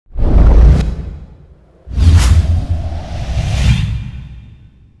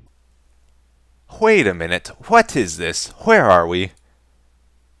Wait a minute. What is this? Where are we?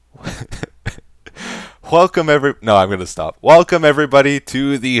 No, I'm gonna stop. Welcome everybody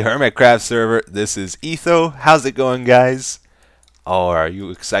to the HermitCraft server. This is Etho. How's it going, guys? Oh, are you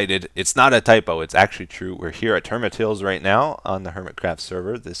excited? It's not a typo. It's actually true. We're here at Hermit Hills right now on the HermitCraft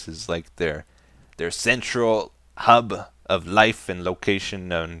server. This is like their central hub of life and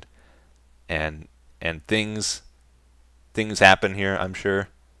location and things happen here, I'm sure.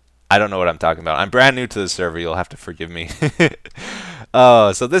 I don't know what I'm talking about. I'm brand new to the server. You'll have to forgive me.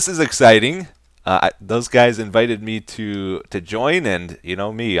 So this is exciting. Those guys invited me to join, and you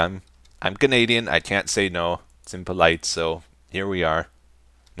know me, I'm Canadian. I can't say no. It's impolite, so here we are.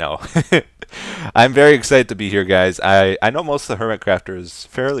 No. I'm very excited to be here, guys. I know most of the HermitCrafters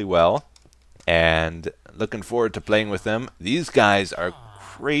fairly well, and looking forward to playing with them. These guys are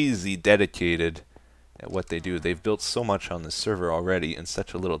crazy dedicated at what they do. They've built so much on the server already in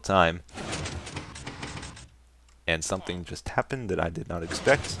such a little time. And something just happened that I did not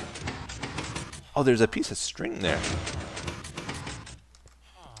expect. Oh, there's a piece of string there.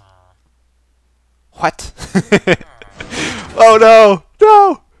 What? Oh no!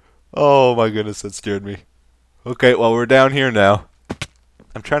 No! Oh my goodness, that scared me. Okay, well we're down here now.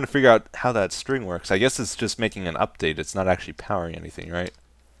 I'm trying to figure out how that string works. I guess it's just making an update. It's not actually powering anything, right?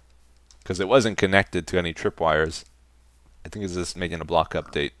 Because it wasn't connected to any tripwires. I think it's just making a block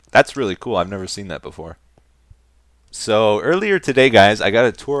update. That's really cool. I've never seen that before. So earlier today, guys, I got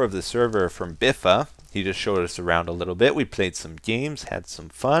a tour of the server from Biffa. He just showed us around a little bit. We played some games, had some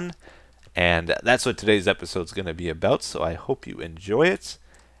fun, and that's what today's episode is going to be about. So I hope you enjoy it.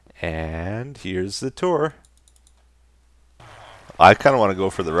 And here's the tour. I kind of want to go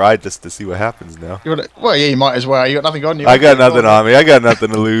for the ride just to see what happens now. Well, yeah, you might as well. You got nothing on you. I got nothing on me. I got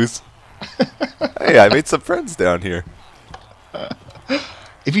nothing to lose. Hey, I made some friends down here.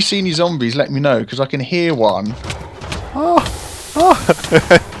 If you see any zombies, let me know, because I can hear one. Oh,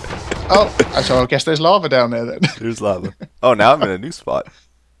 So I guess there's lava down there then. There's lava. Oh, now I'm in a new spot.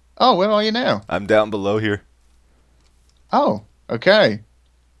 Oh, where are you now? I'm down below here. Oh, okay.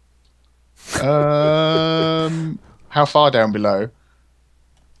 How far down below?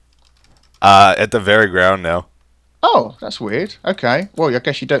 At the very ground now. Oh, that's weird. Okay. Well, I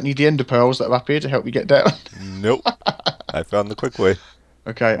guess you don't need the ender pearls that are up here to help you get down. Nope. I found the quick way.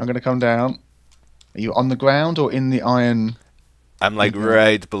 Okay, I'm going to come down. Are you on the ground or in the iron? I'm like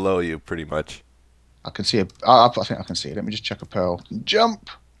right below you, pretty much. I can see I think I can see it. Let me just check a pearl. Jump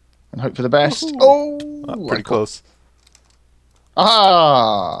and hope for the best. Oh, pretty close.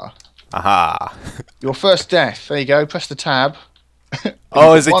 Aha! Aha! Your first death. There you go. Press the tab.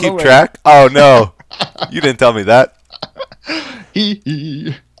 Oh, does it keep track? Oh no! You didn't tell me that.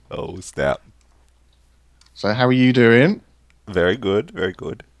 Oh snap! So how are you doing? Very good. Very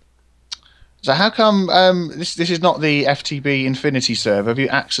good. So how come this is not the FTB Infinity server? Have you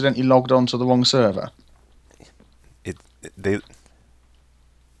accidentally logged on to the wrong server?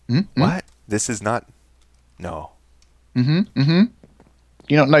 What? This is not. No. Do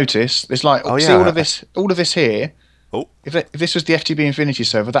you not notice? It's like see all of this here. Oh. If this was the FTB Infinity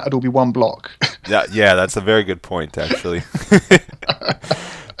server, that would all be one block. Yeah, that's a very good point, actually.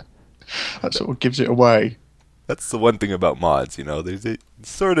 That sort of gives it away. That's the one thing about mods, you know, they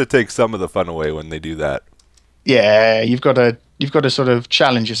sort of take some of the fun away when they do that. Yeah, you've got to sort of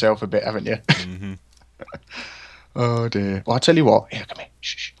challenge yourself a bit, haven't you? Oh dear. Well, I'll tell you what. Here, come here.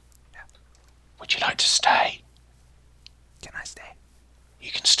 Shh. Would you like to stay? Can I stay?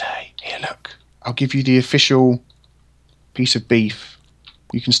 You can stay. Here, look. I'll give you the official piece of beef.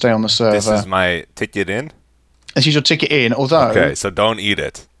 You can stay on the server. This is my ticket in? This is your ticket in, although... Okay, so don't eat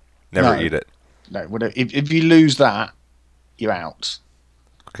it. Never eat it. No, if you lose that, you're out.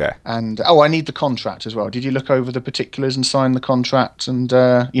 Okay. And, I need the contract as well. Did you look over the particulars and sign the contract and,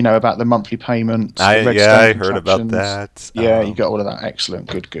 you know, about the monthly payments? I heard about that. Yeah, you got all of that. Excellent.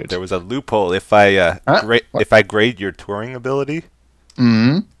 Good. There was a loophole. If I grade your touring ability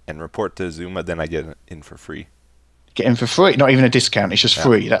and report to Zuma, then I get in for free. Get in for free? Not even a discount. It's just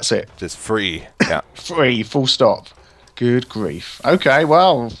free. That's it. Just free. Yeah. Free. Full stop. Good grief. Okay,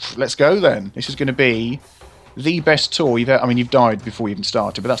 well, let's go then. This is going to be the best tour you've ever... I mean, you've died before you even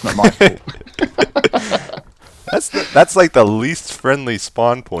started, but that's not my fault. That's like the least friendly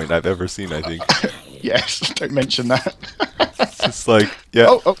spawn point I've ever seen, I think. Yes, don't mention that. It's just like,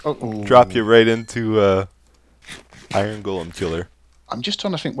 drop you right into Iron Golem Killer. I'm just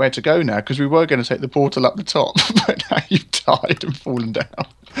trying to think where to go now, because we were going to take the portal up the top, but now you've died and fallen down.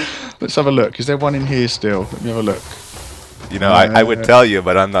 Let's have a look. Is there one in here still? Let me have a look. You know, I would tell you,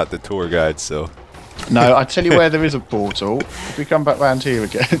 but I'm not the tour guide, so... No, I tell you where there is a portal. If we come back round here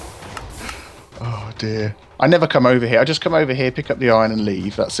again. Oh, dear. I never come over here. I just come over here, pick up the iron and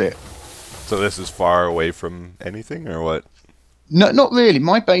leave. That's it. So this is far away from anything, or what? No, not really.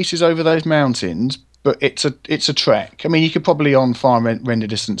 My base is over those mountains, but it's a trek. I mean, you could probably on farm render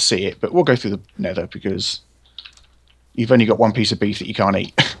distance see it, but we'll go through the nether because you've only got one piece of beef that you can't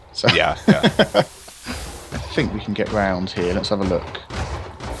eat. So Yeah. I think we can get round here. Let's have a look.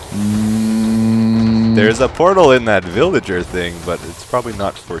 There's a portal in that villager thing, but it's probably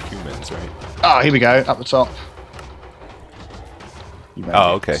not for humans, right? Ah, here we go. Up the top. You made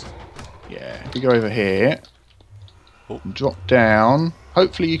Oh, it. okay. Yeah. If we go over here, Oh. drop down.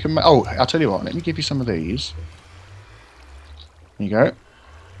 Hopefully you can. Oh, I'll tell you what. Let me give you some of these. There you go.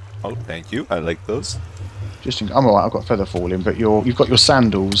 Oh, thank you. I like those. I'm alright. I've got feather falling, but you've got your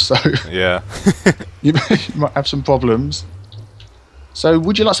sandals, so Yeah. you might have some problems. So,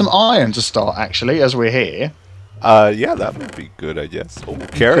 would you like some iron to start? Actually, as we're here, Yeah, that would be good, I guess. Oh,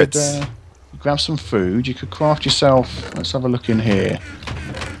 carrots. You could, grab some food. You could craft yourself. Let's have a look in here.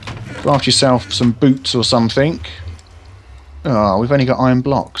 Craft yourself some boots or something. Oh, we've only got iron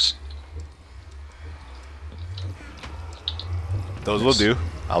blocks. Those will do.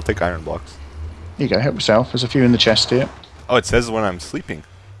 I'll take iron blocks. Here you go. Help yourself. There's a few in the chest here. Oh, it says when I'm sleeping.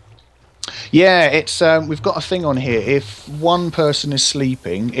 Yeah, it's we've got a thing on here. If one person is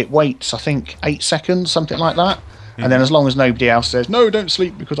sleeping, it waits, I think, 8 seconds, something like that. And then as long as nobody else says, no, don't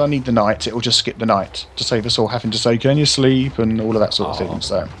sleep because I need the night, it will just skip the night to save us all having to say, can you sleep, and all of that sort of thing.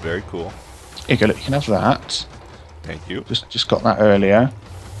 So Very cool. here you go, look, you can have that. Thank you. Just got that earlier.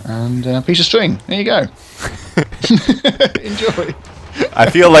 And a piece of string. There you go. Enjoy. I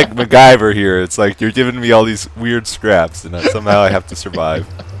feel like MacGyver here. It's like you're giving me all these weird scraps, and somehow I have to survive.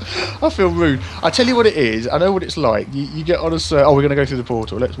 I feel rude. I tell you what it is. I know what it's like. You get on a oh, we're going to go through the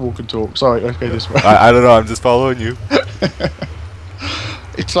portal. Let's walk and talk. Sorry, let's go this way. I don't know. I'm just following you.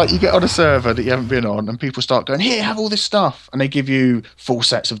 It's like you get on a server that you haven't been on, and people start going, here, have all this stuff. And they give you full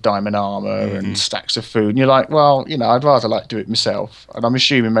sets of diamond armor and stacks of food. And you're like, well, I'd rather do it myself. And I'm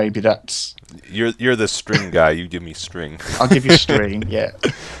assuming maybe that's... You're the string guy. You give me string. I'll give you string, yeah.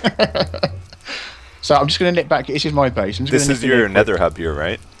 So I'm just going to nip back. This is my base. This is your nether hub here,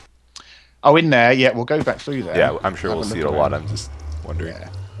 right? Oh, in there, yeah. We'll go back through there. Yeah, I'm sure we'll see it a lot. I'm just wondering. Yeah,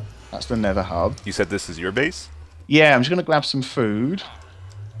 that's the nether hub. You said this is your base? Yeah, I'm just going to grab some food.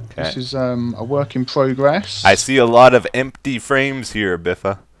 Okay. This is a work in progress. I see a lot of empty frames here,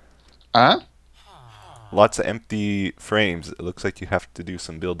 Biffa. Huh? Lots of empty frames. It looks like you have to do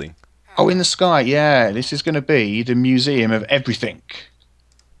some building. Oh, in the sky, yeah. This is going to be the museum of everything.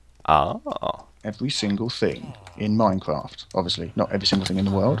 Ah. Every single thing in Minecraft. Obviously, not every single thing in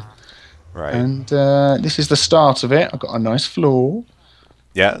the world. Right. And this is the start of it. I've got a nice floor.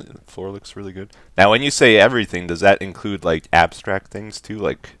 Yeah, the floor looks really good. Now, when you say everything, does that include, like, abstract things, too?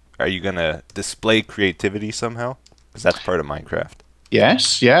 Like, are you going to display creativity somehow? Because that's part of Minecraft.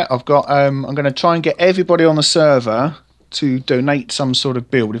 Yes, yeah. I've got. I'm going to try and get everybody on the server to donate some sort of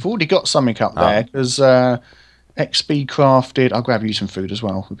build. We've already got something up there because XP Crafted. I'll grab you some food as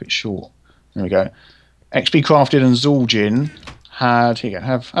well. We're a bit short. There we go. XP Crafted and Zul'jin had. Here you go.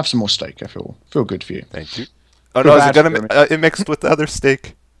 Have some more steak. I feel good for you. Thank you. Oh, no, is it going to it mixed with the other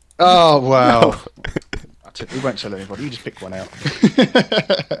steak? Oh, wow. No. We won't tell anybody. You just pick one out.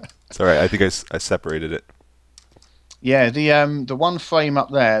 It's all right. I think I separated it. Yeah, the one frame up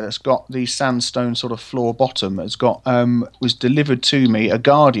there that's got the sandstone sort of floor bottom has got was delivered to me a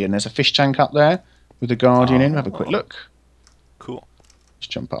guardian. There's a fish tank up there with a guardian in. Have a quick look. Cool. Let's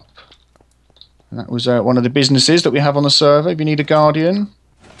jump up. And that was one of the businesses that we have on the server. If you need a guardian.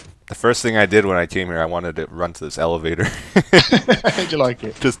 The first thing I did when I came here, I wanted to run to this elevator. Did you like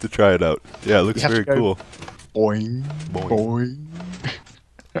it? Just to try it out. Yeah, it looks very cool. Boing, Boing.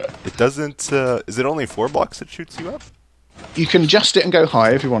 boing. It doesn't... is it only 4 blocks that shoots you up? You can adjust it and go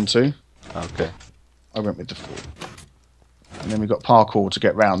higher if you want to. Okay. I went with the 4. And then we've got parkour to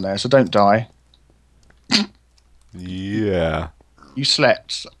get round there, so don't die. Yeah. You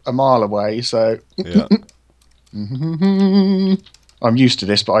slept a mile away, so... Yeah. I'm used to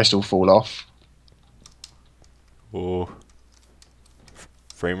this, but I still fall off. Oh.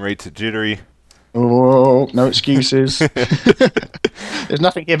 Frame rate's jittery. Oh, no excuses. There's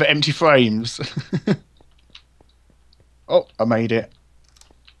nothing here but empty frames. Oh, I made it.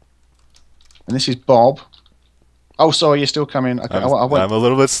 And this is Bob. Oh, sorry, you're still coming. Okay, I'm a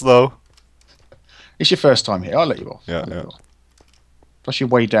little bit slow. It's your first time here. I'll let you off. Yeah, You yeah. off. Plus, you're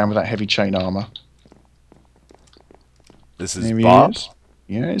way down with that heavy chain armor. This is There he Bob. is.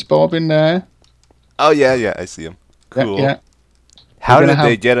 Yeah, it's Bob in there. Oh, yeah, I see him. Cool. Yeah. How We're did gonna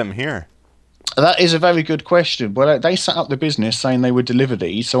they have- get him here? That is a very good question. Well, they set up the business saying they would deliver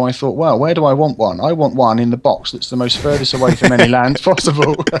these, so I thought, well, where do I want one? I want one in the box that's the most furthest away from any land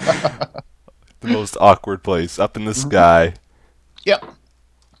possible. The most awkward place, up in the sky. Yep.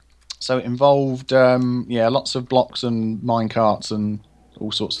 So it involved, yeah, lots of blocks and mine carts and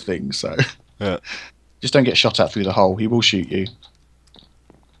all sorts of things. So Yeah. just don't get shot at through the hole. He will shoot you.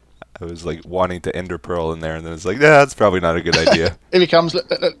 I was like wanting to ender pearl in there, and then it's like, yeah, that's probably not a good idea. Here he comes. Look,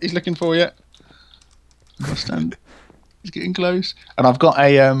 look, look, he's looking for you. Stand. He's getting close. And I've got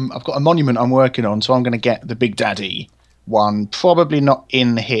a monument I'm working on, so I'm going to get the Big Daddy one. Probably not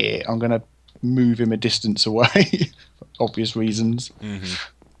in here. I'm going to move him a distance away, for obvious reasons.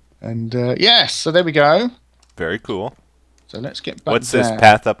 Mm-hmm. And yes, so there we go. Very cool. So let's get back. What's this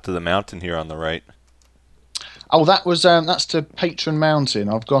path up to the mountain here on the right? Oh, that was that's to Patron Mountain.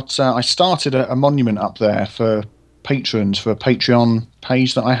 I've got I started a monument up there for patrons for a Patreon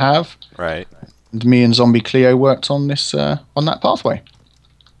page that I have. Right. And me and Zombie Cleo worked on this on that pathway.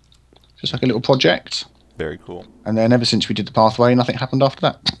 Just like a little project. Very cool. And then ever since we did the pathway, nothing happened after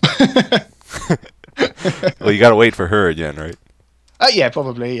that. Well, you got to wait for her again, right? Yeah,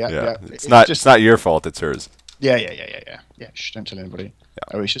 probably. Yeah, Yeah. yeah. It's not your fault. It's hers. Yeah. Yeah. Shh, don't tell anybody. Yeah.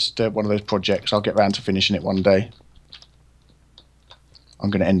 Oh, it's just one of those projects. I'll get round to finishing it one day. I'm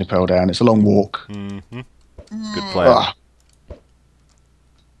going to end the pearl down. It's a long walk. Mm-hmm. Good plan.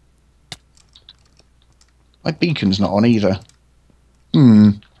 My beacon's not on either.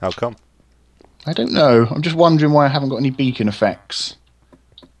 How come? I don't know. I'm just wondering why I haven't got any beacon effects.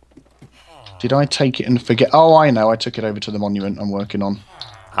 Did I take it and forget? Oh, I know. I took it over to the monument I'm working on.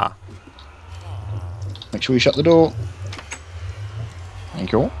 Ah. Make sure you shut the door.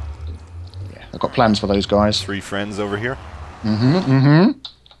 Thank you. Yeah, I've got plans for those guys. 3 friends over here.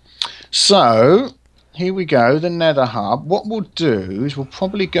 So, here we go. The Nether Hub. What we'll do is we'll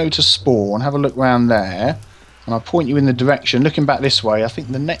probably go to spawn, have a look round there, and I'll point you in the direction. Looking back this way, I think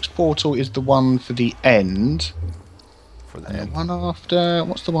the next portal is the one for the end. The one after,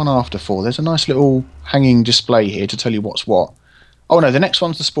 what's the one after for? There's a nice little hanging display here to tell you what's what. Oh no, the next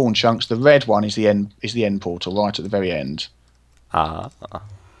one's the spawn chunks. The red one is the end portal, right at the very end. Ah.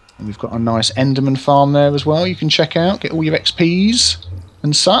 And we've got a nice Enderman farm there as well. You can check out, get all your XPs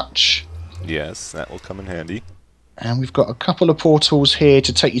and such. Yes, that will come in handy. And we've got a couple of portals here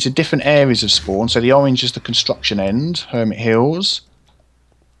to take you to different areas of spawn. So the orange is the construction end, Hermit Hills.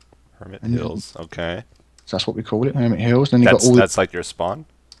 Hermit Hills, okay. So that's what we call it, Hermit Hills. And then you've got that's like your spawn?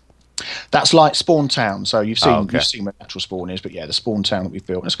 That's like Spawn Town. So you've seen okay. you've seen where natural spawn is, but yeah, the Spawn Town that we've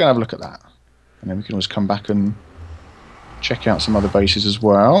built. Let's go and have a look at that. And then we can always come back and check out some other bases as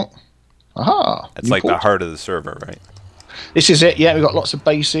well. Aha! It's like the heart of the server, right? This is it, yeah, we've got lots of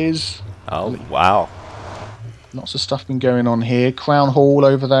bases. Oh, wow. Lots of stuff been going on here. Crown Hall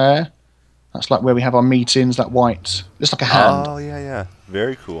over there. That's like where we have our meetings, that white. Looks like a hand. Oh, yeah.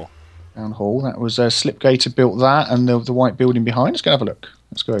 Very cool. Crown Hall. That was Slipgator built that, and the white building behind. Let's go have a look.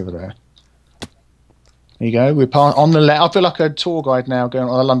 Let's go over there. There you go. We're on the left. I feel like a tour guide now going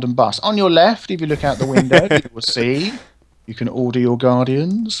on a London bus. On your left, if you look out the window, you will see. You can order your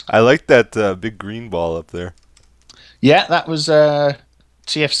Guardians. I like that big green ball up there. Yeah, that was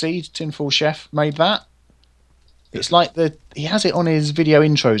TFC, Tinfoil Chef, made that. It's like he has it on his video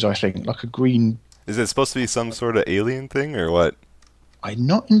intros, I think, like a green... Is it supposed to be some sort of alien thing, or what? I'm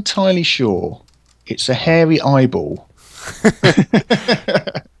not entirely sure. It's a hairy eyeball.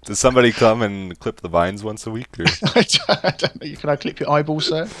 Does somebody come and clip the vines once a week? Or? I don't know. Can I clip your eyeball,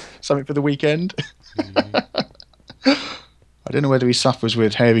 sir? Something for the weekend? I don't know whether he suffers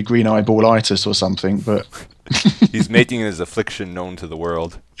with hairy green eyeball-itis or something, but... He's making his affliction known to the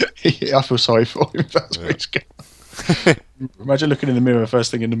world. Yeah, I feel sorry for him. That's where he's going. Imagine looking in the mirror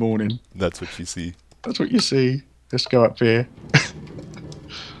first thing in the morning. That's what you see. That's what you see. Let's go up here.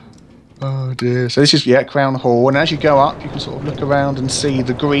 Oh dear. So this is, Crown Hall. And as you go up, you can sort of look around and see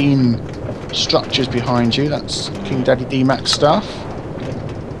the green structures behind you. That's King Daddy D-Max stuff.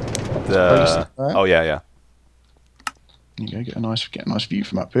 Oh, yeah. You go, get a nice view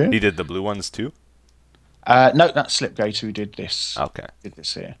from up here. He did the blue ones too? No, that's Slipgate who did this. Okay. Did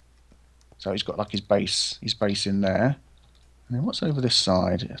this here. So he's got like his base in there. And then what's over this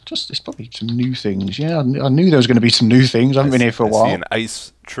side? It's probably some new things. Yeah, I knew there was going to be some new things. I haven't been here for a while. I see an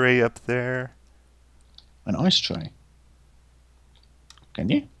ice tray up there. An ice tray? Can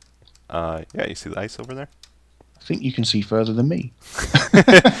you? Yeah, you see the ice over there? I think you can see further than me.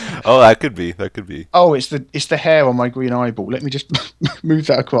 Oh, that could be. Oh, it's the hair on my green eyeball. Let me just move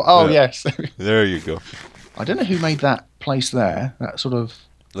that across. Oh, yeah. Yes. There you go. I don't know who made that place there. That sort of...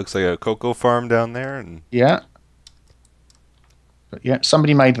 Looks like a cocoa farm down there. And yeah. But yeah,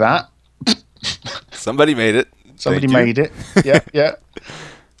 somebody made that. Somebody made it. Somebody Thank you. made it. Yeah, yeah.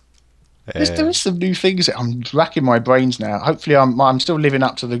 There Uh, is some new things. I'm racking my brains now. Hopefully, I'm still living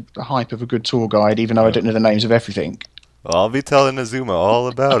up to the hype of a good tour guide, even though I don't know the names of everything. well, I'll be telling Azuma all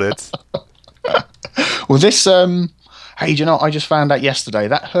about it. Well, this hey, do you know what I just found out yesterday?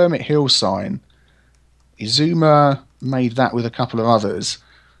 That Hermit Hill sign, Izuma made that with a couple of others,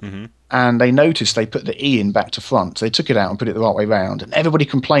 Hmm. and they noticed they put the E in back to front. So they took it out and put it the right way round, and everybody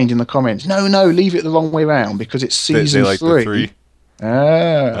complained in the comments, no, leave it the wrong way round because it's season They like three. the 3. Ah,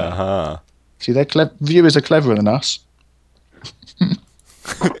 Uh-huh. see, viewers are cleverer than us.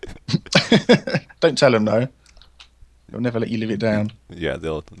 Don't tell them no. They'll never let you live it down. Yeah,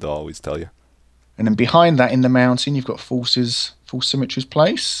 they'll always tell you. And then behind that, in the mountain, you've got False Symmetry's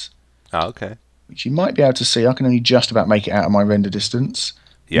place, Ah, okay. which you might be able to see. I can only just about make it out of my render distance.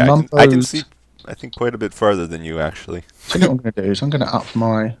 Yeah, I can Mumbo's- see, I think, quite a bit farther than you, actually. So what I'm going to do is I'm going to up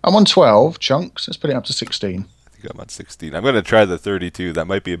my... I'm on 12 chunks. Let's put it up to 16. I think I'm on 16. I'm going to try the 32. That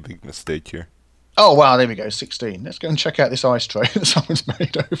might be a big mistake here. Oh, wow, there we go, 16. Let's go and check out this ice tray that someone's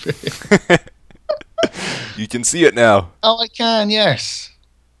made over here. You can see it now. Oh, I can, yes.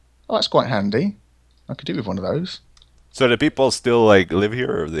 Oh, that's quite handy. I could do with one of those. So do people still like live here,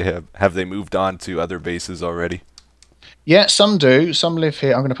 or have they moved on to other bases already? Yeah, some do. Some live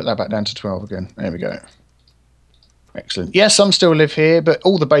here. I'm going to put that back down to 12 again. There we go. Excellent. Yeah, some still live here, but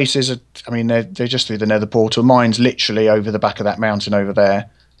all the bases are, I mean, they're just through the nether portal. Mine's literally over the back of that mountain over there.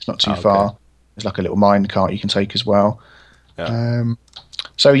 It's not too Okay. far. There's like a little mine cart you can take as well. Yeah.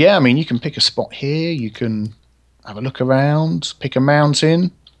 So, yeah, I mean, you can pick a spot here. You can have a look around, pick a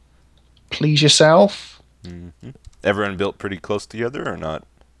mountain, please yourself. Everyone built pretty close together, or not?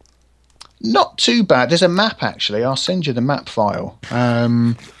 Not too bad. There's a map, actually. I'll send you the map file.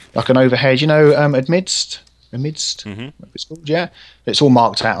 Like an overhead, amidst. Mm-hmm. It's called, yeah. It's all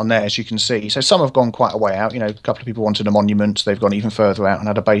marked out on there, as you can see. So some have gone quite a way out. A couple of people wanted a monument. They've gone even further out and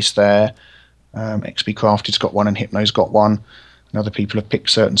had a base there. XP Crafted's got one and Hypno's got one. And other people have picked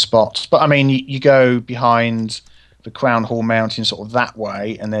certain spots. But, I mean, you go behind the Crown Hall Mountain sort of that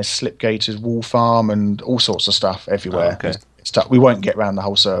way, and there's Slipgator's Wool Farm and all sorts of stuff everywhere. Oh, okay. We won't get around the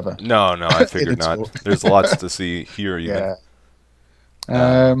whole server. No, I figured It's not. all- There's lots to see here, even.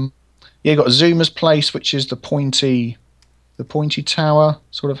 Yeah. You got Zuma's place, which is the pointy tower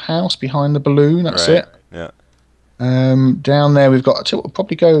sort of house behind the balloon. That's Right. it. Yeah. Down there we've got. We'll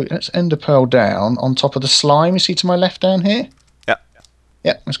probably go. Let's Ender Pearl down on top of the slime. You see to my left down here. Yeah.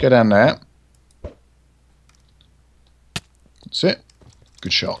 Yeah. Let's go down there. That's it.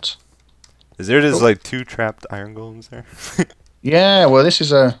 Good shot. Is there just like 2 trapped iron golems there? Yeah. Well, this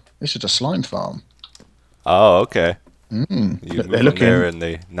is a slime farm. Oh, okay. Mm. You move They're them looking. there and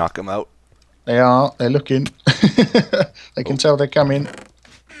they knock them out. They are. They're looking. They can tell they're coming.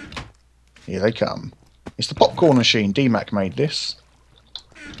 Here they come. It's the popcorn machine. DMAC made this.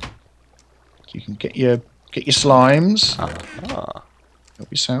 So you can get your slimes. Ah.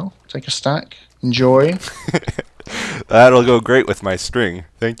 Help yourself. Take a stack. Enjoy. That'll go great with my string.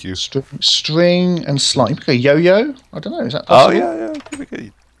 Thank you. String and slime. Okay, yo-yo. I don't know. Is that Oh, possible? yeah. Could be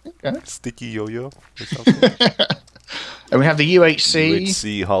good. Okay. Sticky yo-yo or something. And we have the UHC.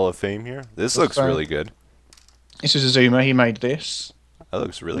 UHC Hall of Fame here. This looks fine. really good. This is Azuma. He made this. That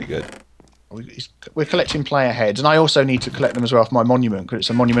looks really good. We're collecting player heads, and I also need to collect them as well for my monument because it's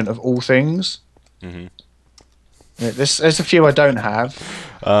a monument of all things. Hmm. Yeah, there's a few I don't have.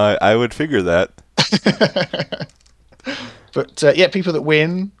 I would figure that. But yeah, people that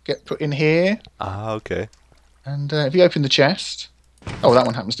win get put in here. Ah, okay. And if you open the chest, oh, that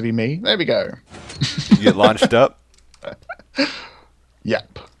one happens to be me. There we go. You get launched up.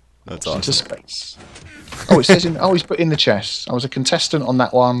 Yep. That's Into awesome. space. Oh, it says he's put in the chest. I was a contestant on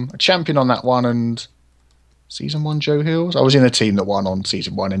that one, a champion on that one, and season 1 Joe Hills. I was in a team that won on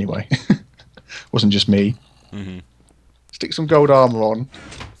season 1 anyway. Wasn't just me. Hmm. Stick some gold armor on.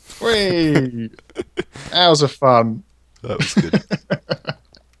 Whee! Hours of fun. That was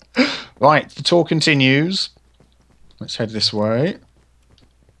good. Right, the tour continues. Let's head this way.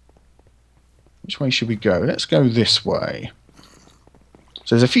 Which way should we go? Let's go this way.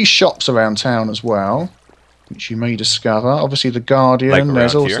 So there's a few shops around town as well, which you may discover. Obviously the Guardian. Like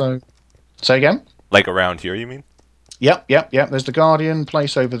There's around also... here? Say again? Like around here, you mean? Yep. There's the Guardian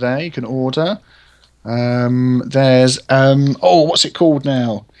place over there. You can order. There's what's it called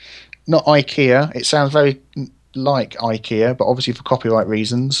now? Not IKEA. It sounds very like IKEA, but obviously for copyright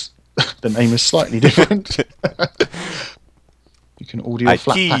reasons, the name is slightly different. You can order your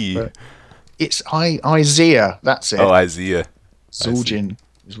flat pack. IKEA. But it's IZEA. That's it. Oh, Isaiah. Zul'jin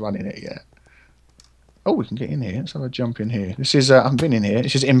is running it. Yeah. Oh, we can get in here. Let's have a jump in here. This is I haven't been in here.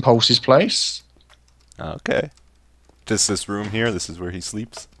 This is Impulse's place. Okay. Just this room here. This is where he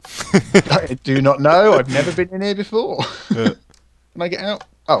sleeps. I do not know. I've never been in here before. Yeah. Can I get out?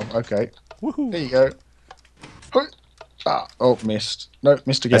 Oh, okay. Woohoo. There you go. Ah, oh, missed. No,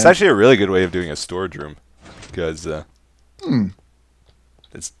 missed again. That's actually a really good way of doing a storage room, because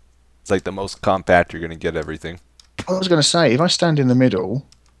it's like the most compact you're gonna get everything. I was going to say, if I stand in the middle,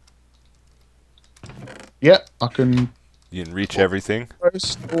 yeah, I can. You can reach everything.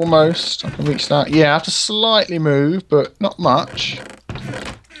 Almost. I can reach that. Yeah, I have to slightly move, but not much.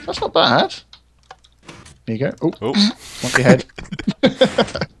 That's not bad. There you go. Oh, on your head.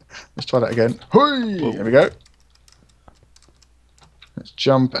 Let's try that again. Hoi! There we go. Let's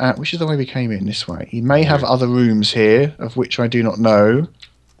jump out. Which is the way we came in? This way. He may have other rooms here, of which I do not know.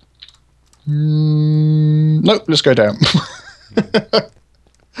 Nope, let's go down.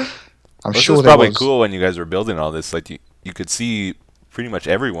 I'm This sure was there probably was. cool when you guys were building all this. Like you could see pretty much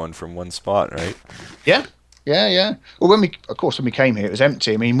everyone from one spot, right? Yeah. Well, when we came here, it was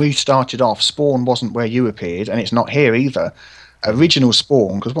empty. I mean, we started off. Spawn wasn't where you appeared, and it's not here either. Original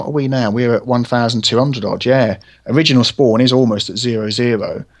spawn, because what are we now? We're at 1,200 odd. Yeah. Original spawn is almost at 0,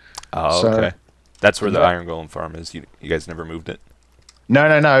 0. Oh, okay. That's where the Iron Golem farm is. You guys never moved it?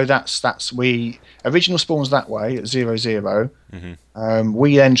 No. That's we. Original spawn's that way at 0, 0. Mm-hmm.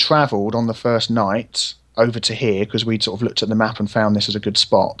 We then travelled on the first night over to here because we'd sort of looked at the map and found this as a good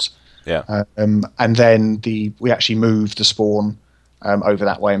spot. Yeah. And then we actually moved the spawn over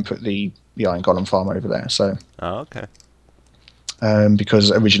that way and put the Iron Golem farm over there. So. Oh, okay.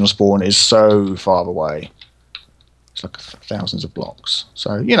 Because original spawn is so far away. It's like thousands of blocks.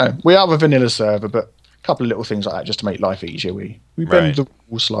 So, we are a vanilla server, but a couple of little things like that just to make life easier. We bend the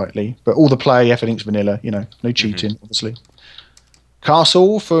rules slightly, but all the play, everything's vanilla, no cheating, obviously.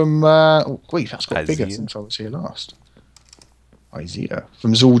 Castle from, that's got bigger since I was here last. Isaiah.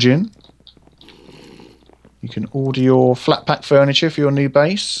 From Zul'jin. You can order your flat pack furniture for your new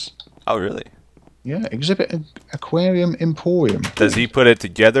base. Oh, really? Yeah, Exhibit Aquarium Emporium. Does he put it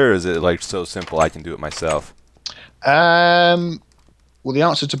together, or is it like so simple I can do it myself? Well, the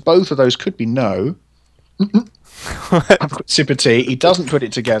answer to both of those could be no. I've got a sip of tea. He doesn't put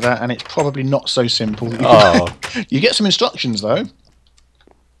it together, and it's probably not so simple. You get some instructions though,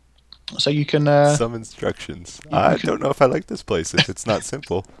 so you can. Some instructions. I don't know if I like this place if it's not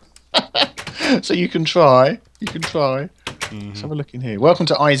simple. So you can try. Let's have a look in here. Welcome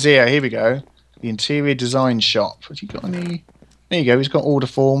to Isaiah. Here we go. The interior design shop. Has he got any? There you go. He's got order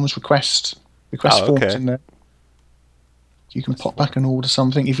forms, request forms in there. You can pop back and order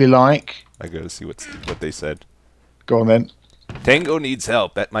something if you like. I gotta see what they said. Go on then. Tango needs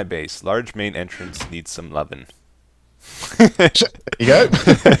help at my base. Large main entrance needs some lovin'. There you go.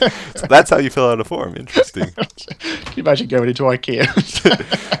 So that's how you fill out a form. Interesting. Can you imagine going into IKEA?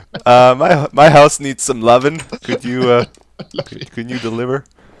 My house needs some lovin'. Could you can you deliver?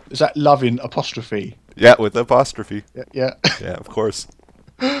 Is that loving apostrophe? Yeah, with apostrophe. Yeah. Yeah, of course.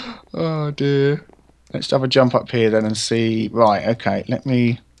 Oh dear. Let's have a jump up here then and see. Right, okay. Let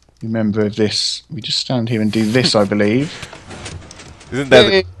me remember of this. We just stand here and do this, I believe. Isn't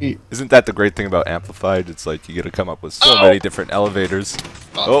that the great thing about Amplified? It's like you get to come up with so many different elevators.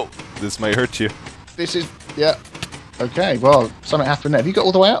 Oh, this might hurt you. This is Okay, well, something happened there. Have you got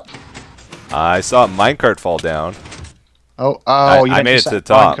all the way up? I saw a minecart fall down. I made it to the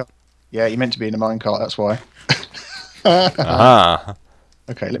top. Yeah, you meant to be in the minecart, that's why.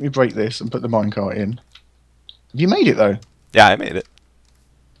 Okay, let me break this and put the minecart in. Have you made it, though? Yeah, I made it.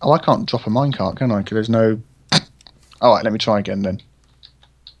 Oh, I can't drop a minecart, can I? Because there's no... Alright, let me try again, then.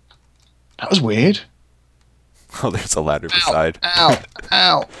 That was weird. Oh, there's a ladder beside. Ow.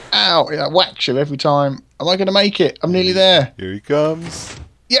 Yeah, whacks you every time. Am I going to make it? I'm nearly there. Here he comes.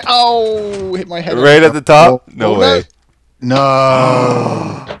 Yeah, oh! Hit my head. Right at the top? No way.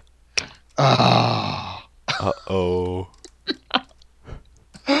 No. Uh-oh.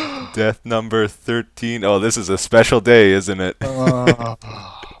 Death number 13. Oh, this is a special day, isn't it? Oh,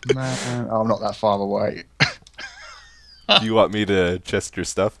 man. Oh, I'm not that far away. Do you want me to chest your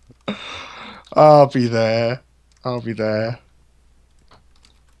stuff? I'll be there.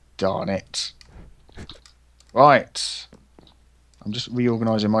 Darn it. Right. I'm just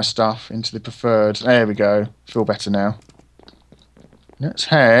reorganising my stuff into the preferred. There we go. Feel better now. Let's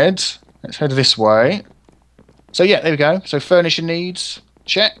head this way. So yeah, there we go. So furniture needs,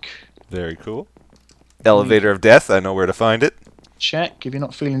 check. Very cool. Elevator of death, I know where to find it. Check. If you're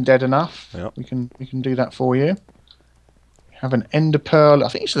not feeling dead enough, yep. we can do that for you. We have an ender pearl. I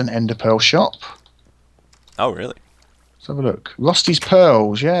think it's an ender pearl shop. Oh really? Let's have a look. Rusty's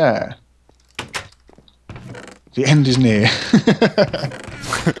pearls, yeah. The end is near.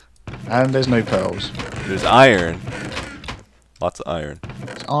 And there's no pearls. There's iron. Lots of iron.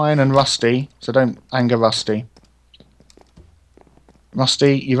 It's iron and rusty, so don't anger Rusty.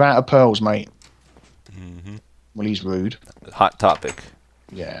 Rusty, you're out of pearls, mate. Mm-hmm. Well, he's rude. Hot topic.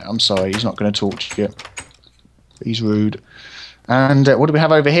 Yeah, I'm sorry, he's not going to talk to you. He's rude. And what do we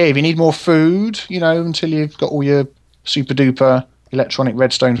have over here? If you need more food, you know, until you've got all your super duper electronic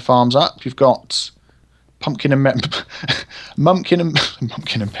redstone farms up, you've got pumpkin and mumpkin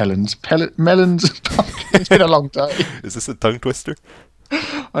and melons. Melons and pumpkin. It's been a long day. Is this a tongue twister?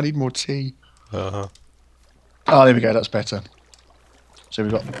 I need more tea. Uh-huh. Oh, there we go. That's better. So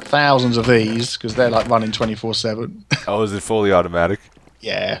we've got thousands of these because they're like running 24/7. Oh, is it fully automatic?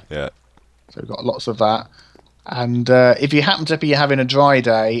 Yeah. Yeah. So we've got lots of that. And if you happen to be having a dry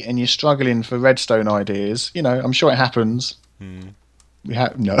day and you're struggling for redstone ideas, you know, I'm sure it happens. We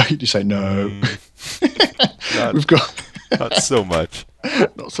have no. You say no. We've got not so much.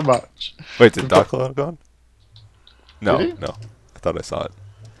 Not so much. Wait, did Doc gone? No, Did he? no. I thought I saw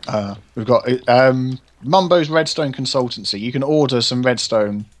it. We've got Mumbo's Redstone Consultancy. You can order some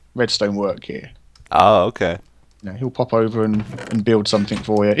redstone work here. Oh, okay. You know, he'll pop over and build something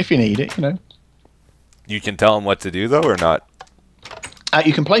for you if you need it. You know. You can tell him what to do though, or not?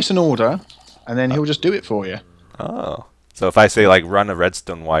 You can place an order, and then he'll just do it for you. Oh, so if I say like run a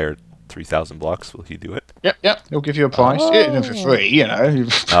redstone wire 3,000 blocks, will he do it? Yep. He'll give you a price. Yeah, for free. You know.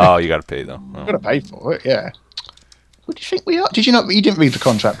 Oh, you got to pay though. You've got to pay for it. Yeah. What do you think we are? Did you not? You didn't read the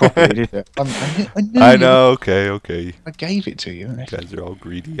contract properly, did you? I know. Okay. I gave it to you. You guys are all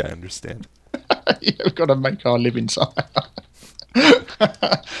greedy. I understand. You've got to make our living somehow.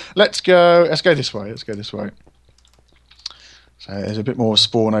 Let's go this way. So there's a bit more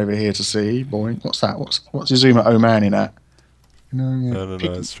spawn over here to see. Boy, what's that? What's Izuma Oman at? No, I don't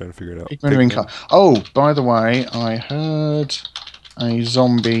know. I was trying to figure it out. Pigment. Oh, by the way, I heard a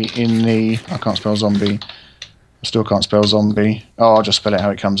zombie in the. I can't spell zombie. I still can't spell zombie. Oh, I'll just spell it how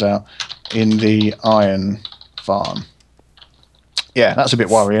it comes out. In the iron farm. Yeah, that's a bit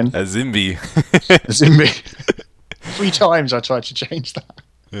worrying. A Zimby. A Zimby. 3 times I tried to change that.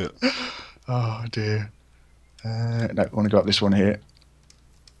 Yeah. Oh dear. No, I want to go up this one here.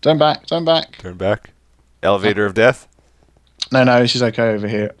 Turn back. Turn back. Elevator of death. No, this is okay over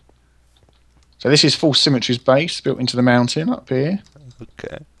here. So this is Full Symmetry's base built into the mountain up here.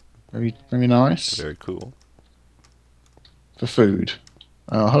 Okay. Very, very nice. Very cool. For food.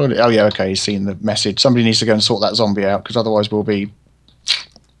 Oh yeah, okay, he's seen the message. Somebody needs to go and sort that zombie out, because otherwise we'll be...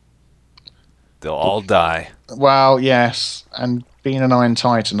 They'll all die. Well, yes, and being an Iron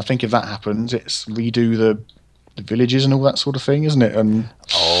Titan, I think if that happens, it's redo the villages and all that sort of thing, isn't it? And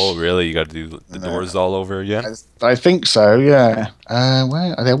oh, really? You got to do the doors all over again? I think so, yeah.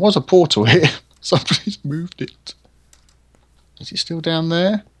 Where there was a portal here. Somebody's moved it. Is it still down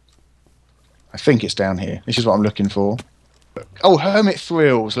there? I think it's down here. This is what I'm looking for. Oh, Hermit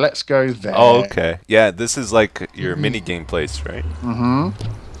Thrills. Let's go there. Oh, okay. Yeah, this is like your mini game place, right? Mm-hmm.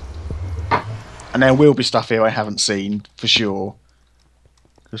 And there will be stuff here I haven't seen, for sure.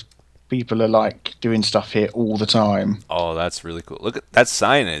 Because people are, like, doing stuff here all the time. Oh, that's really cool. Look, that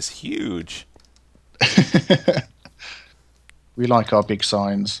sign is huge. We like our big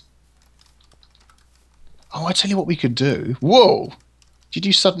signs. Oh, I tell you what we could do. Whoa! Did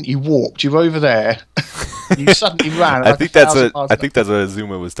you suddenly warped? You were over there. You suddenly ran. I think that's what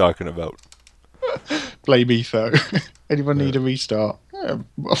Azuma was talking about. Blame Etho. Anyone need a restart? Yeah,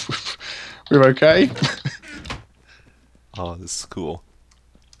 we're okay. Oh, this is cool.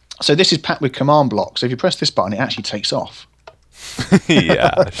 So this is packed with command blocks. So if you press this button, it actually takes off.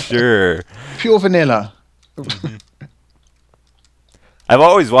 Yeah, sure. Pure vanilla. I've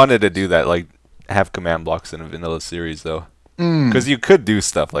always wanted to do that, like have command blocks in a vanilla series, though. Because you could do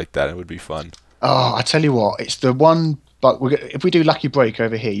stuff like that. It would be fun. Oh, I tell you what, it's the one. But if we do Lucky Break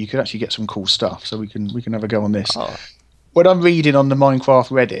over here, you could actually get some cool stuff. So we can have a go on this. Oh. When I'm reading on the Minecraft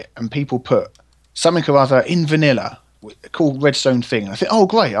Reddit and people put something or other in vanilla, a cool redstone thing, and I think, oh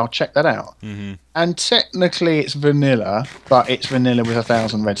great, I'll check that out. And technically it's vanilla, but it's vanilla with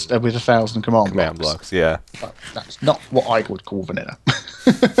 1,000 command blocks. Yeah. But that's not what I would call vanilla.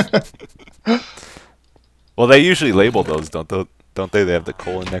 Well, they usually label those, don't they? They have the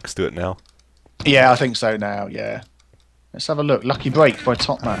colon next to it now. Yeah, I think so now, yeah. Let's have a look. Lucky Break by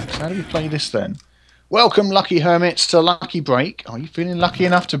Top Max. How do we play this then? Welcome, Lucky Hermits, to Lucky Break. Are you feeling lucky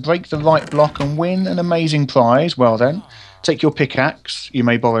enough to break the right block and win an amazing prize? Well then, take your pickaxe, you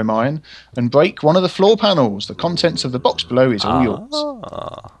may borrow mine, and break one of the floor panels. The contents of the box below is all yours.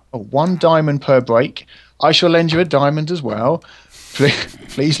 Oh, 1 diamond per break. I shall lend you a diamond as well.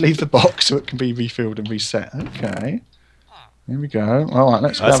 Please leave the box so it can be refilled and reset. Okay. Here we go. All right,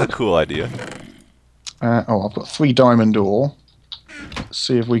 let's go. That's a cool idea. Oh, I've got 3 diamond ore. Let's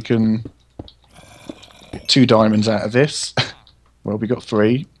see if we can get 2 diamonds out of this. Well, we got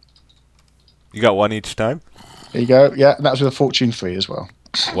 3. You got 1 each time? There you go. Yeah, that was with a fortune 3 as well.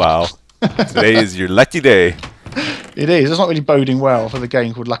 Wow. Today is your lucky day. It is. It's not really boding well for the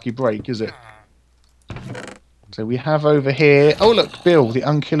game called Lucky Break, is it? So we have over here... Oh, look, Bill, the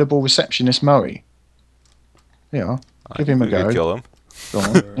unkillable receptionist Murray. There you are. Give him a go. Kill him. Go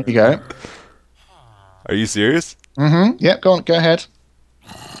on. There you go. Are you serious? Mm-hmm. Yep, go on. Go ahead.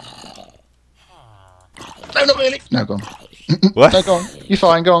 No, not really. No, go on. What? No, go on. You're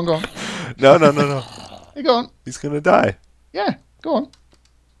fine. Go on, go on. No. Hey, go on. He's going to die. Yeah, go on.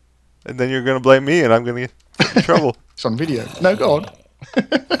 And then you're going to blame me and I'm going to get in trouble. It's on video. No, go on.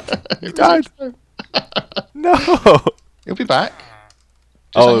 He died. No. He'll be back.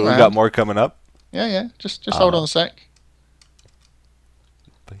 Oh, we got more coming up? Yeah. Just hold on a sec.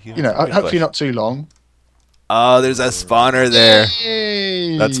 You know, hopefully not too long. Oh, there's a spawner there.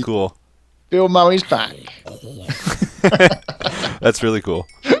 Yay! That's cool. Bill Murray's back. That's really cool.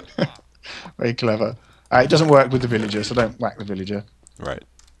 Very clever. It doesn't work with the villager, so don't whack the villager. Right.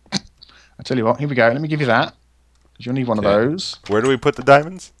 I tell you what, here we go. Let me give you that. Because you'll need one of those. Where do we put the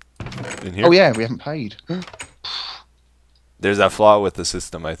diamonds? In here? Oh, yeah, we haven't paid. There's that flaw with the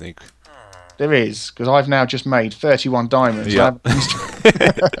system, I think. There is, because I've now just made 31 diamonds. Yeah.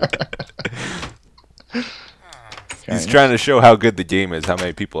 Okay. He's trying to show how good the game is, how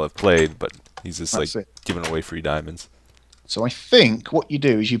many people have played, but he's just That's like giving away free diamonds. So I think what you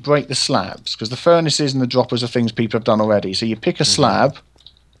do is you break the slabs, because the furnaces and the droppers are things people have done already. So you pick a slab.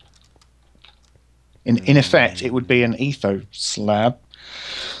 In effect, it would be an EthosLab.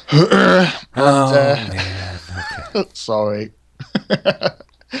 Man. Okay. Sorry.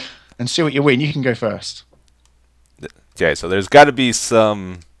 And see what you win. You can go first. Okay, so there's got to be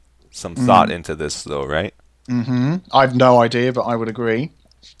some thought into this, though, right? Mm-hmm. I've no idea, but I would agree.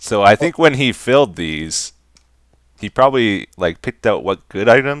 So I think when he filled these, he probably like picked out what good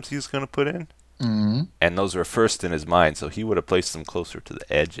items he's going to put in, and those were first in his mind, so he would have placed them closer to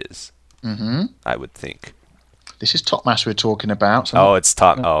the edges. I would think. This is Top Mass we're talking about. So Oh, it's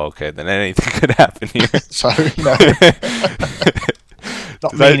top. Oh, okay. Then anything could happen here. So, you know,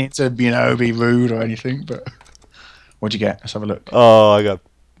 not meaning to, you know, be rude or anything, but what'd you get? Let's have a look. Oh, I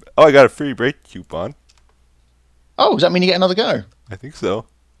got a free break coupon. Oh, does that mean you get another go? I think so.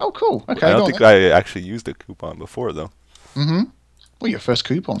 Oh, cool. Okay. I don't think I actually used a coupon before, though. Well, your first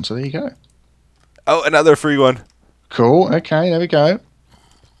coupon, so there you go. Oh, another free one. Cool. Okay, there we go.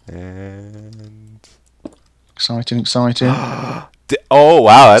 And Exciting. oh,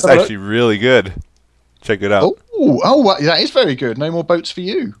 wow, that's actually really good. Check it out. Oh, that is very good. No more boats for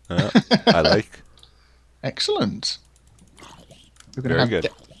you. I like. Excellent. We're Very going to good.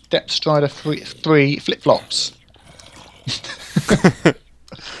 have Depth Strider 3 flip-flops.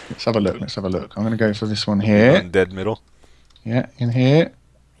 Let's have a look. I'm going to go for this one here. On dead middle. Yeah, in here.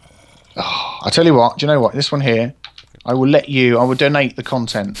 Oh, I tell you what. Do you know what? This one here, I will donate the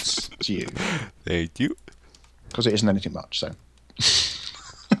contents to you. Thank you. Because it isn't anything much, so.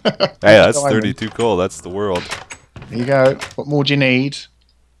 Hey, that's 32 coal. That's the world. There you go. What more do you need?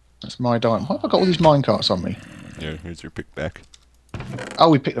 That's my diamond. Why have I got all these minecarts on me? Here's your pick back. Oh,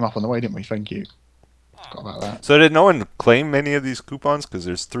 we picked them up on the way, didn't we? Thank you. Forgot about that. So did no one claim any of these coupons? Because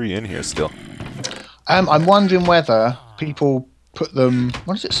there's 3 in here still. I'm wondering whether people put them...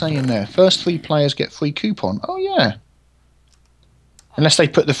 What does it say in there? First 3 players get free coupon. Oh, yeah. Unless they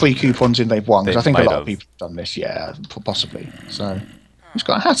put the free coupons in they've won. Because I think a lot of people have done this. Yeah, possibly. So, who's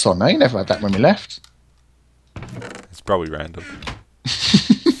got a hat on? They never had that when we left. It's probably random.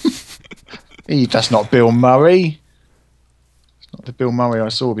 That's not Bill Murray. It's not the Bill Murray I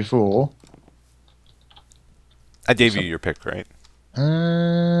saw before. I gave you your pick, right?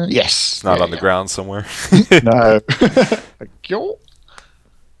 Yes. It's not on the ground somewhere. No.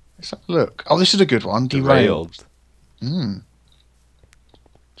 Let's have a look. Oh, this is a good one. Derailed. Do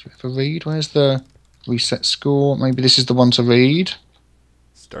you ever read? Where's the reset score? Maybe this is the one to read.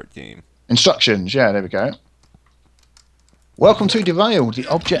 Start game. Instructions. Yeah, there we go. Welcome to Derailed. The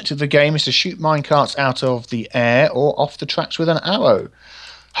object of the game is to shoot minecarts out of the air or off the tracks with an arrow.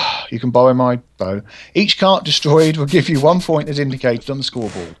 You can borrow my bow. Each cart destroyed will give you 1 point as indicated on the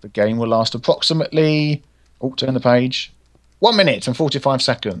scoreboard. The game will last approximately... Oh, turn the page. 1 minute and 45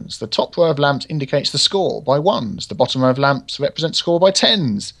 seconds. The top row of lamps indicates the score by 1s. The bottom row of lamps represents score by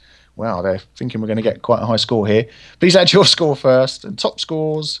 10s. Wow, they're thinking we're going to get quite a high score here. Please add your score first and top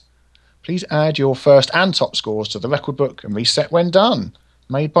scores. Please add your first and top scores to the record book and reset when done.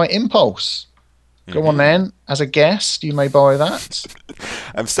 Made by Impulse. Go on then. As a guest, you may buy that.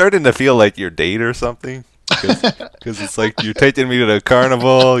 I'm starting to feel like your date or something. Because it's like you're taking me to the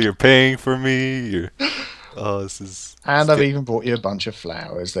carnival, you're paying for me, oh, this is... And I've even bought you a bunch of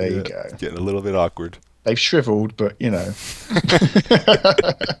flowers. There you go. It's getting a little bit awkward. They've shriveled, but you know.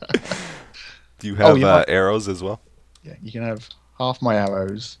 Do you have arrows as well? Yeah, you can have half my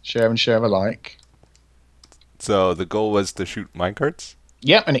arrows. Share and share alike. So the goal was to shoot minecarts?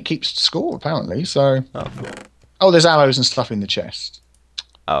 Yep, and it keeps score apparently. So. Oh, cool. Oh, there's arrows and stuff in the chest.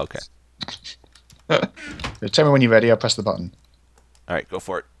 Oh, okay. So tell me when you're ready. I'll press the button. All right, go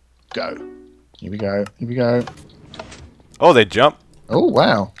for it. Go. Here we go. Here we go. Oh, they jump. Oh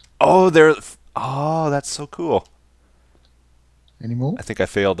wow. Oh, they're... Oh, that's so cool. Any more? I think I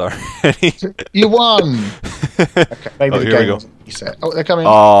failed already. You won. Okay, maybe the here we game go. wasn't reset. Oh, they're coming.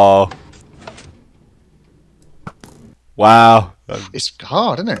 Oh. Wow. It's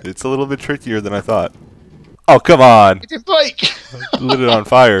hard, isn't it? It's a little bit trickier than I thought. Oh, come on. It didn't break. Lit it on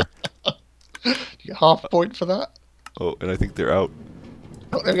fire. You get half a point for that. Oh, and I think they're out.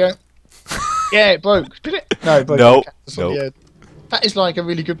 Oh, there we go. Yeah, it broke. Did it? No, it broke. Nope. On the end. That is like a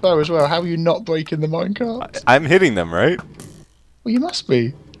really good bow as well. How are you not breaking the minecart? I'm hitting them, right? Well, you must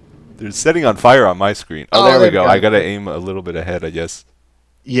be. They're setting on fire on my screen. Oh, there we go. I gotta aim a little bit ahead, I guess.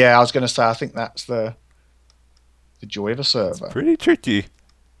 Yeah, I was going to say, I think that's the joy of a server. It's pretty tricky.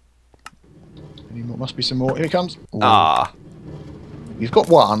 Any more? Must be some more. Here it comes. Ooh. Ah. You've got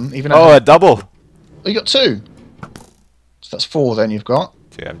one. Even Oh, a double. Oh, you got two. So that's four then you've got.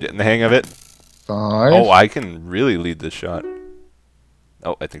 Okay, I'm getting the hang of it. 5. Oh, I can really lead this shot.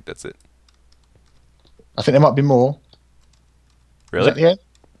 Oh, I think that's it. I think there might be more. Really? Is that the end?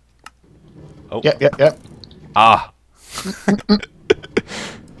 Oh. Yep. Ah.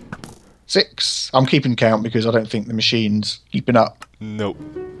 6. I'm keeping count because I don't think the machine's keeping up. Nope.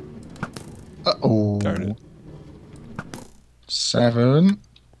 Uh-oh. Darn it. 7.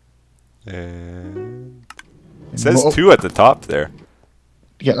 And it says 2 at the top there.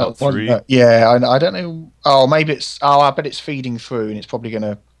 Yeah, that 3. One. Yeah, I don't know. Oh, maybe it's. Oh, I bet it's feeding through, and it's probably going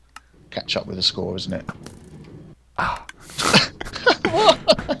to catch up with the score, isn't it? Ah.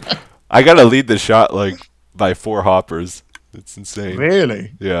 I gotta lead the shot like by 4 hoppers. It's insane.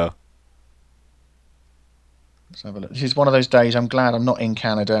 Really? Yeah. Let's have a look. This is one of those days. I'm glad I'm not in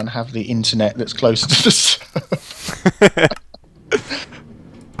Canada and have the internet that's closer to the surf.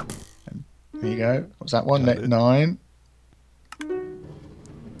 There you go. What's that one? 9.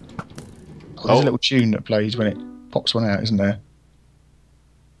 Oh, there's a little tune that plays when it pops one out, isn't there?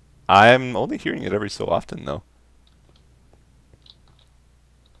 I'm only hearing it every so often, though.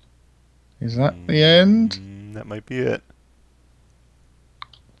 Is that the end? That might be it.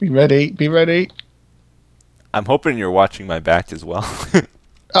 Be ready. Be ready. I'm hoping you're watching my back as well.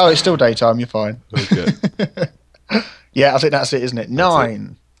 Oh, it's still daytime. You're fine. Okay. Yeah, I think that's it, isn't it?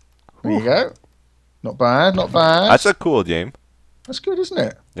 9. There you go. Not bad. Not bad. That's a cool game. That's good, isn't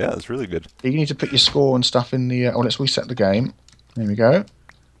it? Yeah, that's really good. You need to put your score and stuff in the... let's reset the game. There we go.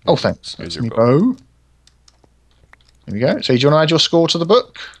 Oh, thanks. Here's That's your me bow. There we go. So do you want to add your score to the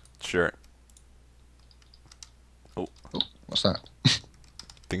book? Sure. Oh. What's that?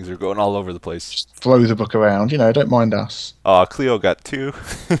 Things are going all over the place. Just throw the book around. You know, don't mind us. Oh, Cleo got 2.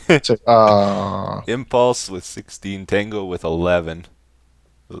 So, Impulse with 16. Tango with 11.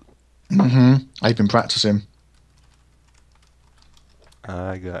 I've been practicing.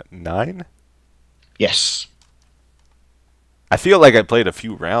 I got 9. Yes. I feel like I played a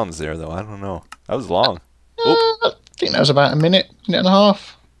few rounds there, though. I don't know. That was long. I think that was about a minute and a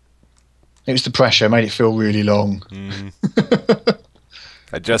half. It was the pressure, made it feel really long.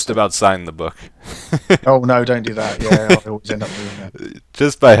 I just about signed the book. Oh, no, don't do that. Yeah, I always end up doing that.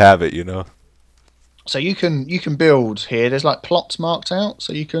 Just by habit, you know. So you can build here. There's like plots marked out,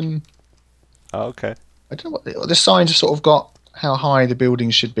 so you can... Oh, okay. I don't know what... The signs have sort of got how high the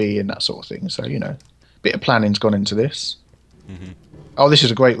buildings should be and that sort of thing. So, you know, a bit of planning's gone into this. Oh, this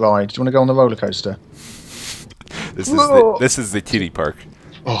is a great ride. Do you want to go on the roller coaster? This is the kiddie park.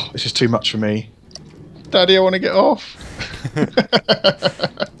 Oh, this is too much for me. Daddy, I want to get off.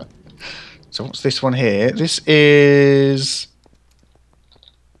 So what's this one here? This is...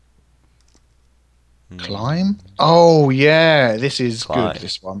 Climb? Oh, yeah. This is Climb. good,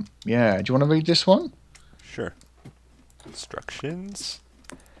 this one. Yeah. Do you want to read this one? Sure. Instructions.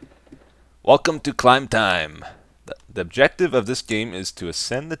 Welcome to Climb Time. The objective of this game is to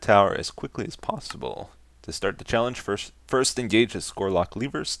ascend the tower as quickly as possible. To start the challenge, first engage the score lock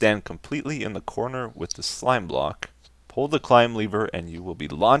lever, stand completely in the corner with the slime block, pull the climb lever, and you will be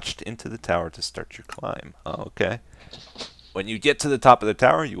launched into the tower to start your climb. Oh, okay. When you get to the top of the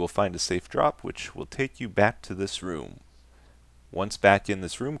tower, you will find a safe drop, which will take you back to this room. Once back in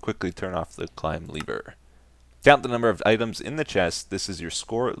this room, quickly turn off the climb lever. Count the number of items in the chest. This is your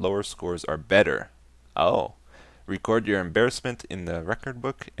score. Lower scores are better. Oh. Record your embarrassment in the record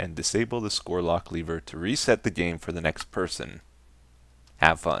book and disable the score lock lever to reset the game for the next person.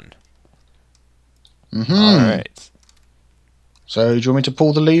 Have fun. Alright. So, do you want me to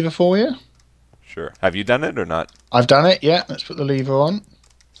pull the lever for you? Sure. Have you done it or not? I've done it, yeah. Let's put the lever on.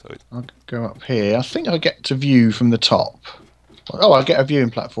 So I'll go up here. I think I get to view from the top. Oh, I get a viewing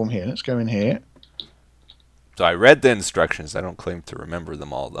platform here. Let's go in here. So I read the instructions. I don't claim to remember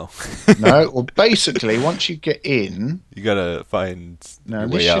them all, though. No, well, basically, once you get in... You gotta find your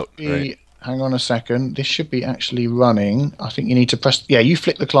this way should out, be... right? Hang on a second. This should be actually running. I think you need to press... Yeah, you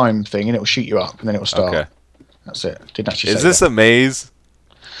flick the climb thing and it will shoot you up and then it will start. Okay. That's it. Didn't actually Is say this that. a maze?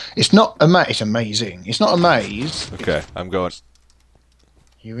 It's not a maze. It's amazing. It's not a maze. Okay, I'm going.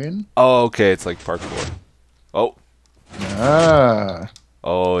 You in? Oh, okay, it's like parkour. Oh. Ah.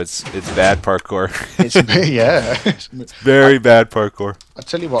 Oh, it's bad parkour. It's yeah. It's very bad parkour. I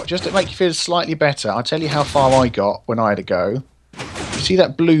tell you what, just to make you feel slightly better, I'll tell you how far I got when I had to go. You see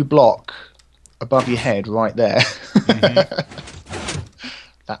that blue block above your head right there? Mm-hmm.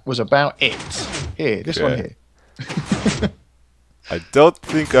 That was about it. Here, this one Okay. here. I don't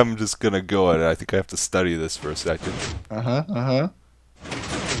think I'm just gonna go at it. I think I have to study this for a second.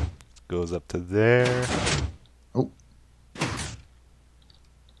 Goes up to there. Oh.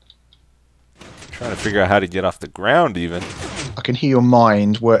 Trying to figure out how to get off the ground even. I can hear your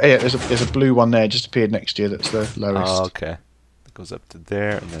mind. Where yeah, there's a blue one there just appeared next to you. That's the lowest. Oh, okay. It goes up to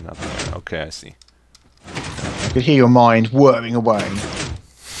there and then up there. Okay, I see. I could hear your mind whirring away.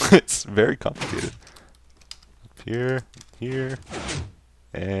 It's very complicated. Up here, here,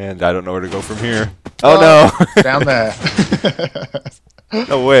 and I don't know where to go from here. Oh no! Down there.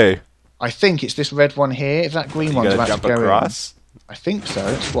 No way. I think it's this red one here. If that green You one's gotta about jump to go across? in. I think so.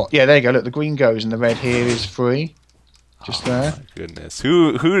 That's what. Yeah, there you go. Look, the green goes and the red here is free. Just there. My goodness.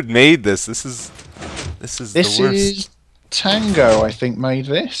 Who had made this? This is the This worst. is Tango, I think, made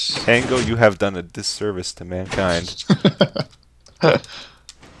this. Tango, you have done a disservice to mankind.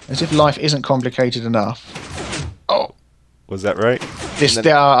 As if life isn't complicated enough. Oh, Was that right? this And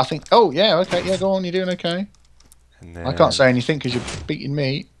there. I think. Oh, yeah. Okay. Yeah, go on. You're doing okay. And then, I can't say anything because you're beating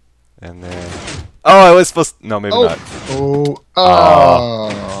me. And then. Oh, I was supposed to. No, maybe Oh. not. Oh.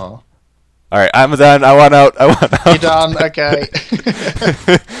 Oh. Alright, I'm done. I want out. I want out. You're done. Okay.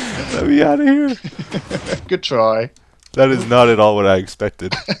 Let me out of here. Good try. That is not at all what I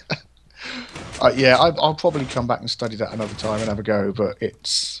expected. Yeah, I'll probably come back and study that another time and have a go, but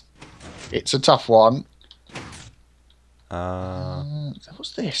it's a tough one.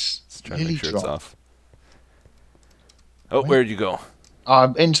 What's this? Let's try to make sure Lily it's drop. off. Oh, where'd you go?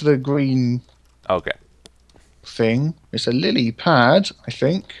 Into the green Okay. thing. It's a lily pad, I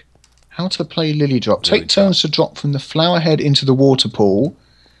think. How to play lily drop. Lily Take turns to drop from the flower head into the water pool.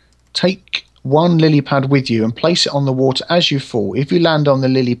 Take one lily pad with you and place it on the water as you fall. If you land on the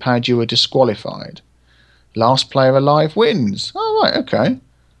lily pad, you are disqualified. Last player alive wins. Oh, right, okay.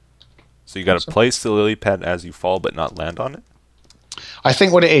 So you got to place the lily pad as you fall, but not land on it. I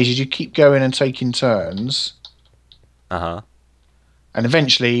think what it is you keep going and taking turns, and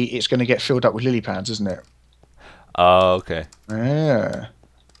eventually it's going to get filled up with lily pads, isn't it? Oh, okay. Yeah.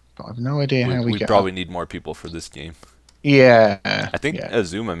 But I've no idea how we We get probably up. need more people for this game. Yeah. I think Yeah.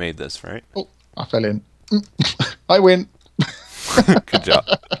 Azuma made this, right? Oh, I fell in. I win. Good job.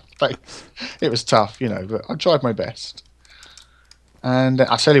 Thanks. It was tough, but I tried my best. And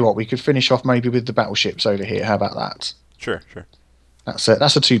I tell you what, we could finish off maybe with the battleships over here. How about that? Sure, sure. That's it.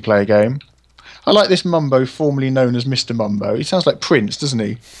 That's a two-player game. I like this Mumbo, formerly known as Mr. Mumbo. He sounds like Prince, doesn't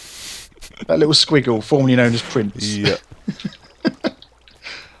he? That little squiggle, formerly known as Prince. Yeah.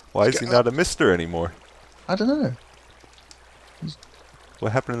 Why is he not a mister anymore? I don't know.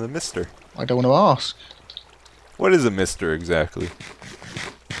 What happened to the mister? I don't want to ask. What is a mister exactly?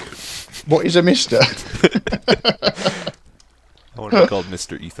 What is a Mister? I want to be called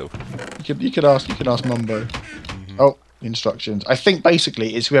Mr. Etho. You could ask Mumbo. Oh, instructions. I think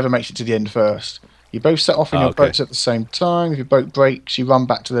basically it's whoever makes it to the end first. You both set off in your okay. boats at the same time. If your boat breaks, you run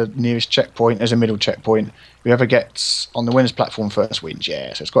back to the nearest checkpoint. There's a middle checkpoint. Whoever gets on the winner's platform first wins.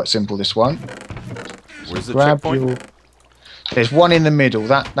 Yeah, so it's quite simple, this one. Where's the Grab checkpoint? There's one in the middle.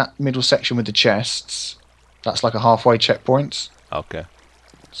 That middle section with the chests. That's like a halfway checkpoint. Okay.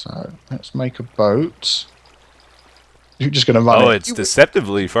 So let's make a boat. You're just going to run Oh, it. it's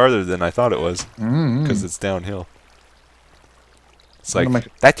deceptively farther than I thought it was. Because it's downhill. It's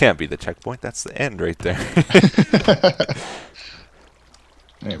like, that can't be the checkpoint. That's the end right there.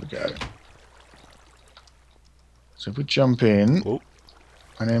 There we go. So if we jump in, Whoa.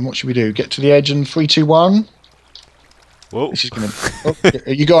 and then what should we do? Get to the edge and 3, 2, 1. Whoa. This is gonna. Oh,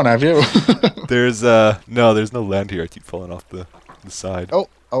 you gone, have you? There's no land here. I keep falling off the side. Oh,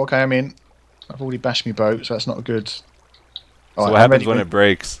 okay, I'm in. I've already bashed my boat, so that's not good. So Right, what happens when it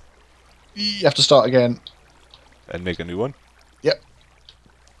breaks? You have to start again. And make a new one? Yep.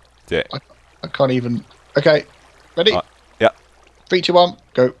 Yeah. I can't even. Okay, ready? Yeah. 3, 2, 1,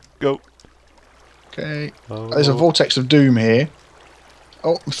 go. Go. Okay. Oh. There's a vortex of doom here.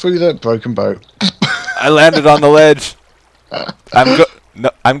 Oh, I'm through the broken boat. I landed on the ledge.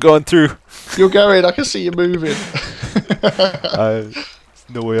 I'm going through. You're going. I can see you moving. There's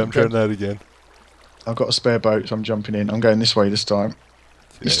no way I'm trying that again. I've got a spare boat, so I'm jumping in. I'm going this way this time.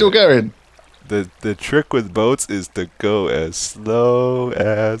 Yeah. You're still going? The trick with boats is to go as slow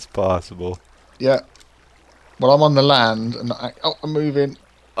as possible. Yeah. Well, I'm on the land, and I'm moving.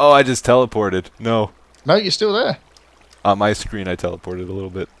 Oh, I just teleported. No. No, you're still there. On my screen, I teleported a little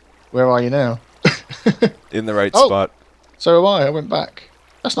bit. Where are you now? In the right spot. So am I. I went back.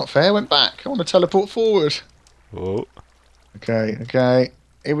 That's not fair. I went back. I want to teleport forward. Whoa. Okay.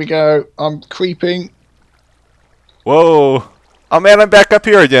 Here we go. I'm creeping. Whoa. Oh, man, I'm back up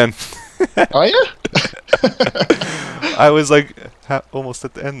here again. Are you? I was like almost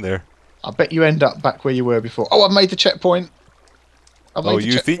at the end there. I bet you end up back where you were before. Oh, I've made the checkpoint. Oh,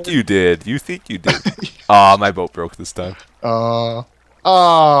 you think you did. You think you did. Ah, my boat broke this time. I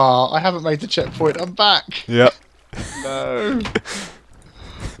haven't made the checkpoint. I'm back. Yep. No.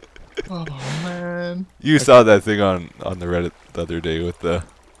 Oh, man. You saw that thing on the Reddit the other day with the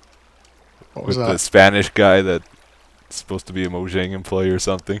the Spanish guy that's supposed to be a Mojang employee or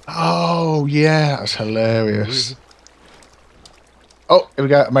something. Oh, yeah. That's hilarious. Oh, here we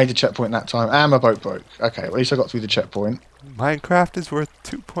go. I made the checkpoint that time. And my boat broke. Okay, well, at least I got through the checkpoint. Minecraft is worth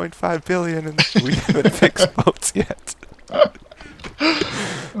 2.5 billion and we haven't fixed boats yet.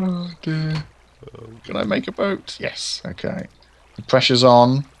 Oh, dear. Can I make a boat? Yes. Okay. The pressure's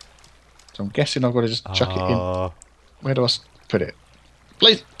on. So I'm guessing I've got to just chuck it in. Where do I put it?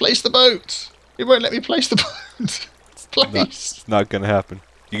 Place the boat. It won't let me place the boat. Place. It's not going to happen.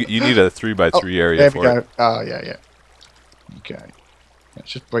 You need a 3x3 area for it. There we go. Oh, yeah. Okay.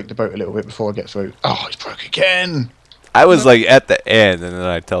 Let's just break the boat a little bit before I get through. Oh, it's broke again. I was like at the end and then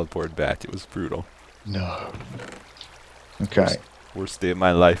I teleported back. It was brutal. No. Okay. Worst day of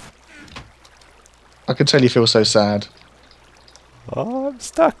my life. I can tell you feel so sad. Oh, I'm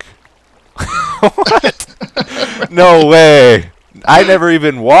stuck. What? No way. I never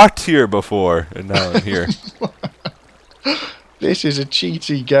even walked here before, and now I'm here. This is a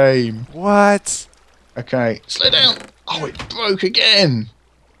cheaty game. What? Okay, slow down. Oh, it broke again.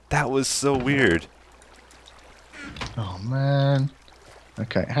 That was so weird. Oh man.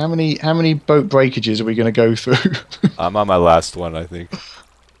 Okay, how many boat breakages are we going to go through? I'm on my last one, I think.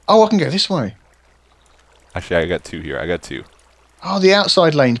 Oh, I can go this way. Actually, I got 2 here. I got 2. Oh, the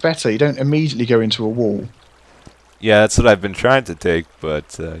outside lane's better. You don't immediately go into a wall. Yeah, that's what I've been trying to take,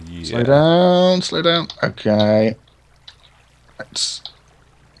 but yeah. Slow down. Okay. Let's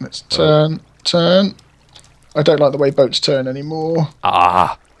turn. I don't like the way boats turn anymore.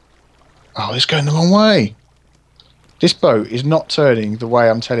 Ah. Oh, it's going the wrong way. This boat is not turning the way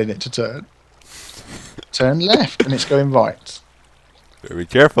I'm telling it to turn. Turn left, and it's going right. Very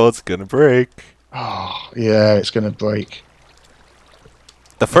careful, it's gonna break. Oh, yeah, it's going to break.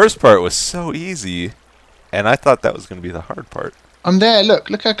 The first part was so easy, and I thought that was gonna be the hard part. I'm there.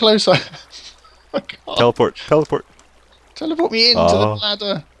 Look how close I am. Teleport. Teleport me into the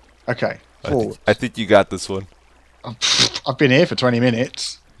ladder. Okay, forward. I think you got this one. I've been here for 20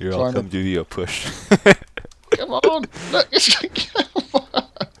 minutes. Here, I'll come do you a push. Come on. Look, I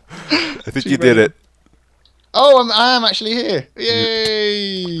think you did it. Oh, I am actually here.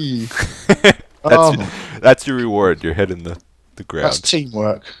 Yay! That's your reward. You're heading the ground. That's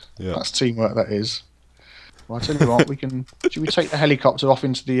teamwork. Yeah. That's teamwork, that is. Well, I tell you what, should we take the helicopter off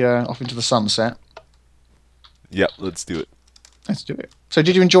into the sunset? Yep, let's do it. Let's do it. So,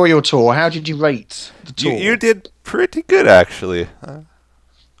 did you enjoy your tour? How did you rate the tour? You did pretty good, actually. I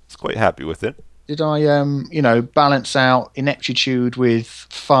was quite happy with it. Did I, balance out ineptitude with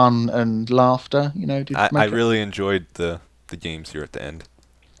fun and laughter? I really enjoyed the games here at the end.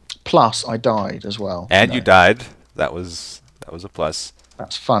 Plus, I died as well. And you died. That was a plus.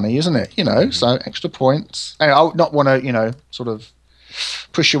 That's funny, isn't it? So extra points. Anyway, I would not want to, sort of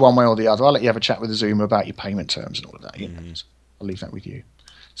push you one way or the other. I'll let you have a chat with the Zoomer about your payment terms and all of that. So I'll leave that with you.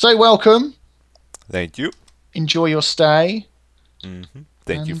 So welcome. Thank you. Enjoy your stay.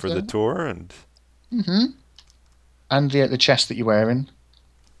 Thank you And, for the tour and and the chest that you're wearing.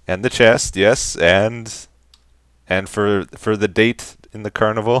 the chest, yes, and for the date in the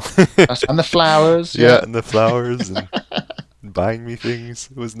carnival. And the flowers. Yeah, and the flowers and buying me things.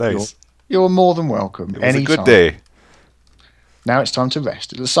 It was nice. You're more than welcome. It was a good Anytime. day. Now it's time to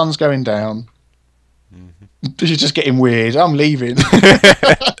rest. The sun's going down. This is just getting weird. I'm leaving.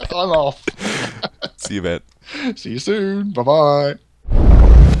 I'm off. See you, man. See you soon. Bye-bye.